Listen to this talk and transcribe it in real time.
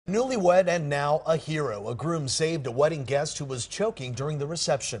Newlywed and now a hero. A groom saved a wedding guest who was choking during the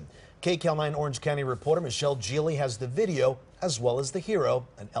reception. KCAL9 Orange County reporter Michelle Geely has the video as well as the hero,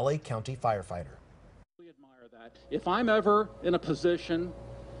 an LA County firefighter. I admire that. If I'm ever in a position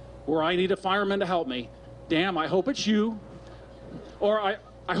where I need a fireman to help me, damn, I hope it's you, or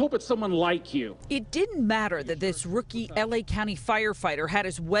I hope it's someone like you. It didn't matter that this rookie LA County firefighter had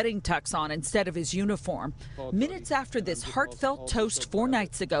his wedding tux on instead of his uniform. Minutes after this heartfelt toast 4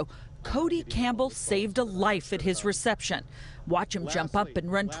 nights ago, Cody Campbell saved a life at his reception. Watch him jump up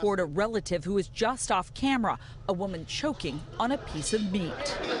and run toward a relative who is just off camera, a woman choking on a piece of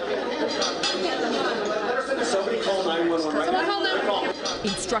meat. Somebody call 911 right now.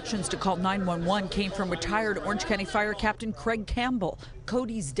 Instructions to call 911 came from retired Orange County Fire Captain Craig Campbell,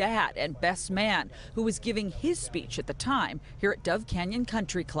 Cody's dad and best man, who was giving his speech at the time here at Dove Canyon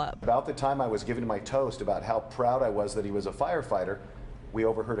Country Club. About the time I was giving my toast about how proud I was that he was a firefighter, we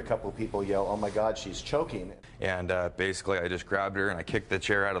overheard a couple of people yell, "Oh my God, she's choking." And basically I just grabbed her and I kicked the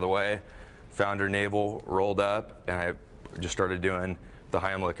chair out of the way, found her navel, rolled up, and I just started doing the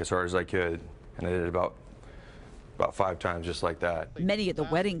Heimlich as hard as I could. And I did it about 5 times just like that. Many of the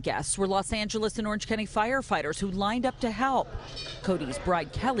wedding guests were Los Angeles and Orange County firefighters who lined up to help. Cody's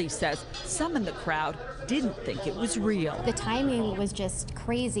bride Kelly says some in the crowd didn't think it was real. The timing was just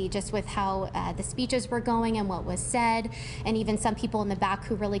crazy, just with how the speeches were going and what was said, and even some people in the back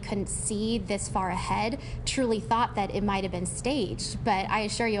who really couldn't see this far ahead truly thought that it might have been staged. But I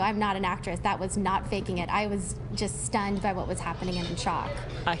assure you, I'm not an actress. That was not faking it. I was just stunned by what was happening and in shock.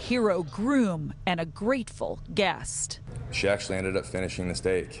 A hero groom and a grateful guest. She actually ended up finishing the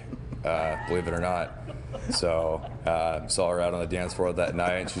steak, believe it or not. So saw her out on the dance floor that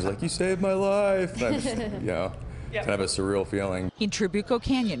night and she's like, "You saved my life." And I just, kind of a surreal feeling. In Trabuco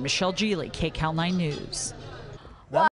Canyon, Michelle Geely, KCAL9 News.